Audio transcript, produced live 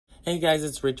Hey guys,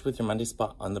 it's Rich with your Monday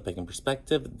Spot on the Pagan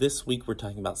Perspective. This week we're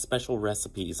talking about special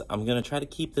recipes. I'm going to try to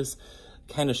keep this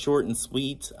kind of short and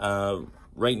sweet.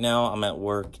 Right now I'm at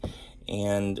work,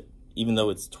 and even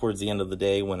though it's towards the end of the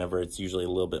day, whenever it's usually a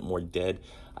little bit more dead,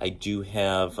 I do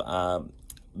have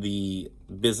the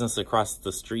business across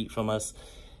the street from us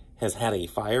has had a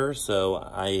fire, so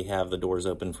I have the doors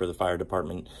open for the fire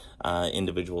department,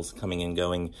 individuals coming and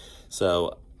going.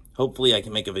 So hopefully I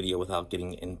can make a video without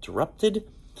getting interrupted.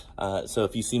 So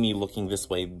if you see me looking this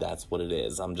way, that's what it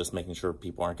is. I'm just making sure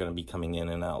people aren't going to be coming in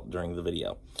and out during the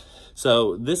video.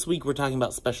 So this week we're talking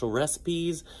about special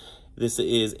recipes. This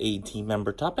is a team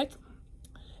member topic.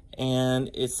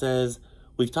 And it says,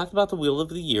 we've talked about the wheel of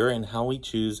the year and how we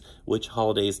choose which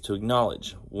holidays to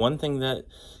acknowledge. One thing that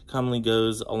commonly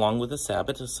goes along with the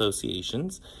Sabbat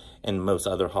associations and most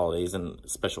other holidays and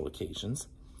special occasions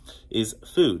is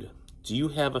food. Do you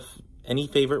have any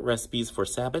favorite recipes for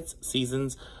Sabbats,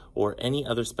 seasons, or any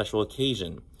other special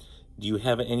occasion? Do you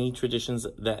have any traditions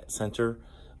that center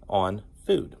on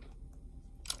food?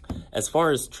 As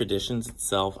far as traditions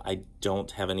itself, I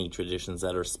don't have any traditions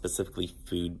that are specifically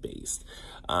food-based.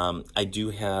 I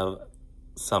do have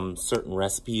some certain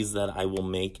recipes that I will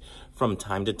make from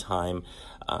time to time,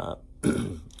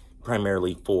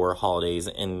 primarily for holidays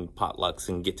and potlucks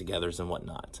and get-togethers and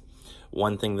whatnot.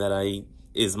 One thing that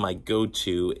is my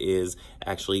go-to is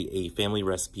actually a family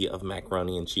recipe of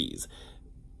macaroni and cheese.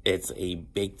 It's a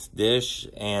baked dish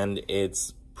and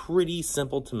it's pretty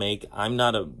simple to make. I'm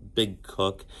not a big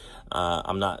cook.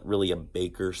 I'm not really a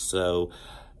baker, so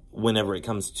whenever it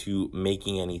comes to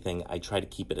making anything, I try to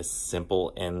keep it as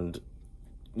simple and,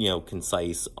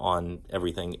 concise on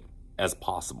everything as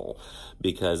possible.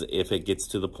 Because if it gets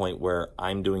to the point where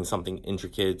I'm doing something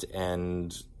intricate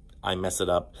and I mess it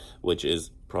up, which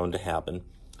is prone to happen,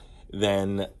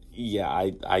 then yeah,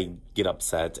 I get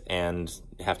upset and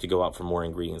have to go out for more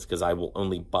ingredients because I will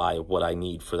only buy what I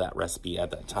need for that recipe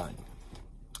at that time.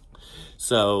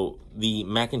 So the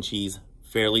mac and cheese,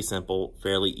 fairly simple,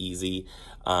 fairly easy.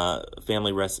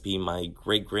 Family recipe. My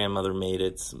great-grandmother made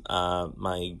it.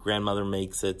 My grandmother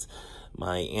makes it.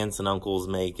 My aunts and uncles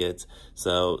make it.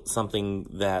 So something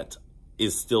that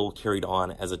is still carried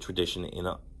on as a tradition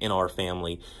in our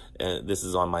family. This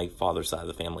is on my father's side of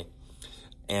the family.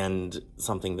 And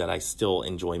something that I still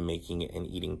enjoy making and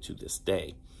eating to this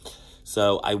day.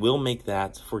 So I will make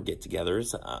that for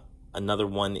get-togethers. Another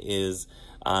one is,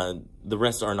 the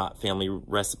rest are not family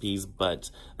recipes, but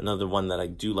another one that I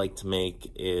do like to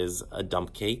make is a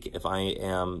dump cake. If I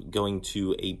am going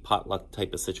to a potluck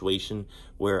type of situation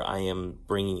where I am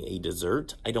bringing a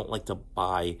dessert, I don't like to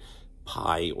buy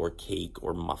pie or cake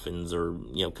or muffins or,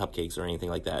 cupcakes or anything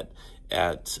like that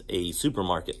at a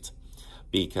supermarket.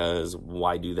 Because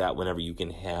why do that whenever you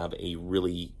can have a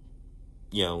really,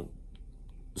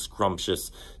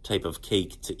 scrumptious type of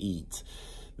cake to eat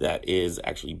that is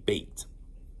actually baked?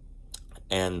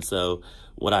 And so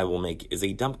what I will make is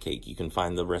a dump cake. You can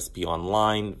find the recipe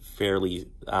online fairly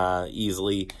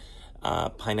easily.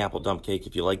 Pineapple dump cake.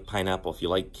 If you like pineapple, if you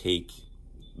like cake,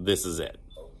 this is it.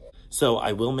 So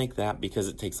I will make that because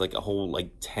it takes like a whole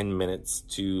 10 minutes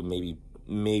to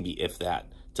maybe if that,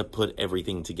 to put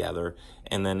everything together,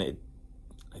 and then it,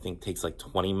 I think, takes like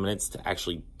 20 minutes to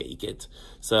actually bake it.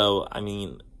 So, I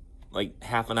mean, like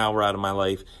half an hour out of my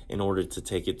life in order to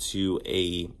take it to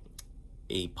a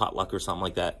potluck or something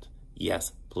like that.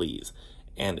 Yes, please.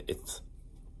 And it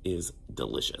is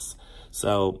delicious.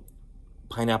 So,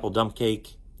 pineapple dump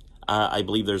cake. I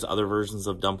believe there's other versions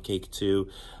of dump cake too.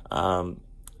 And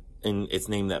it's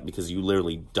named that because you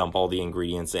literally dump all the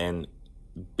ingredients and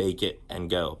bake it and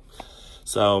go.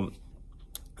 So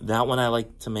that one I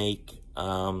like to make.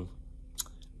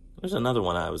 There's another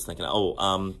one I was thinking.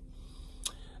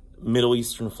 Middle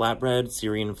Eastern flatbread,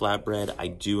 Syrian flatbread. I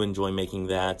do enjoy making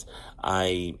that.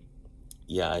 I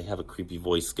have a creepy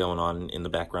voice going on in the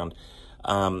background.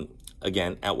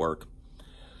 Again, at work.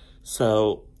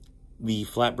 So the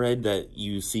flatbread that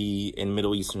you see in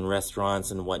Middle Eastern restaurants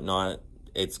and whatnot,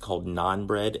 it's called naan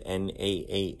bread,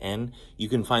 N-A-A-N. You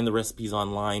can find the recipes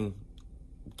online.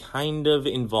 Kind of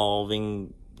involved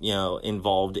in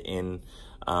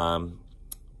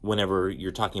whenever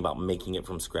you're talking about making it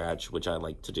from scratch, which I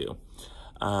like to do.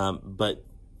 But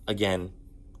again,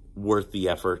 worth the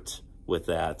effort with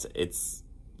that. It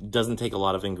doesn't take a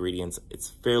lot of ingredients. It's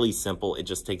fairly simple. It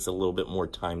just takes a little bit more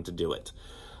time to do it.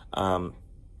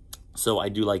 So I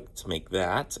do like to make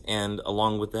that. And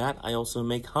along with that, I also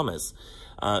make hummus.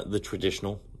 The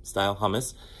traditional style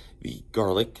hummus, the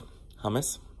garlic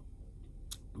hummus.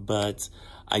 But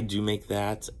I do make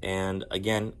that, and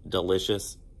again,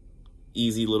 delicious,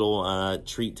 easy little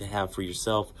treat to have for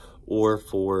yourself or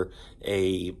for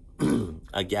a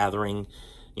a gathering.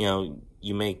 You know,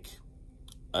 you make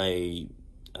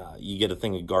you get a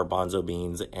thing of garbanzo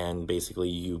beans, and basically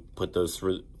you put those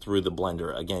through the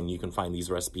blender. Again, you can find these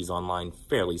recipes online,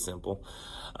 fairly simple.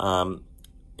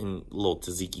 In a little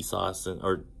tzatziki sauce,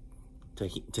 or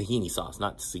tahini sauce,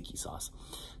 not tzatziki sauce.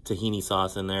 Tahini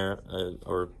sauce in there,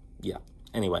 yeah.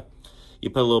 Anyway, you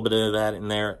put a little bit of that in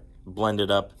there, blend it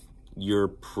up, you're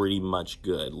pretty much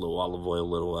good. A little olive oil,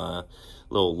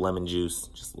 little lemon juice,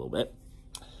 just a little bit,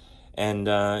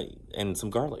 and some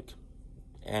garlic.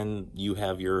 And you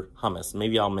have your hummus.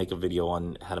 Maybe I'll make a video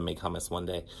on how to make hummus one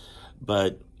day.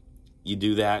 But you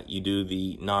do that, you do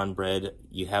the naan bread,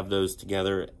 you have those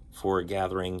together for a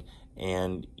gathering,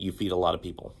 and you feed a lot of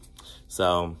people.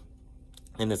 So,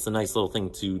 and it's a nice little thing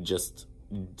to just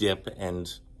dip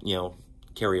and, you know,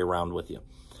 carry around with you.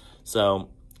 So,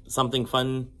 something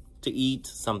fun to eat,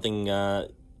 something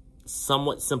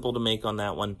somewhat simple to make on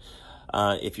that one.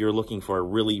 If you're looking for a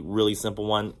really, really simple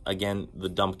one, again, the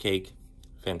dump cake.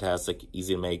 Fantastic,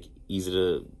 easy to make, easy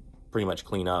to pretty much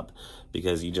clean up,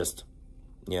 because you just,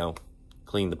 you know,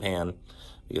 clean the pan,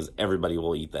 because everybody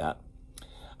will eat that.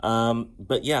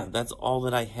 But yeah, that's all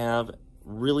that I have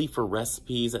really for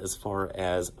recipes as far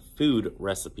as food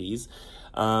recipes.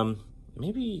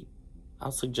 Maybe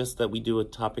I'll suggest that we do a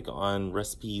topic on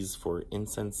recipes for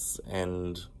incense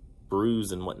and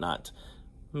brews and whatnot.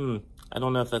 I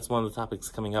don't know if that's one of the topics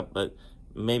coming up, but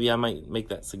maybe I might make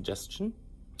that suggestion.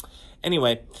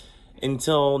 Anyway,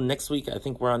 until next week, I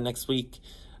think we're on next week.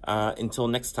 Until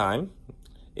next time,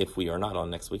 if we are not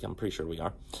on next week, I'm pretty sure we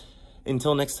are.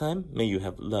 Until next time, may you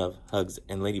have love, hugs,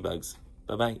 and ladybugs.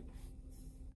 Bye-bye.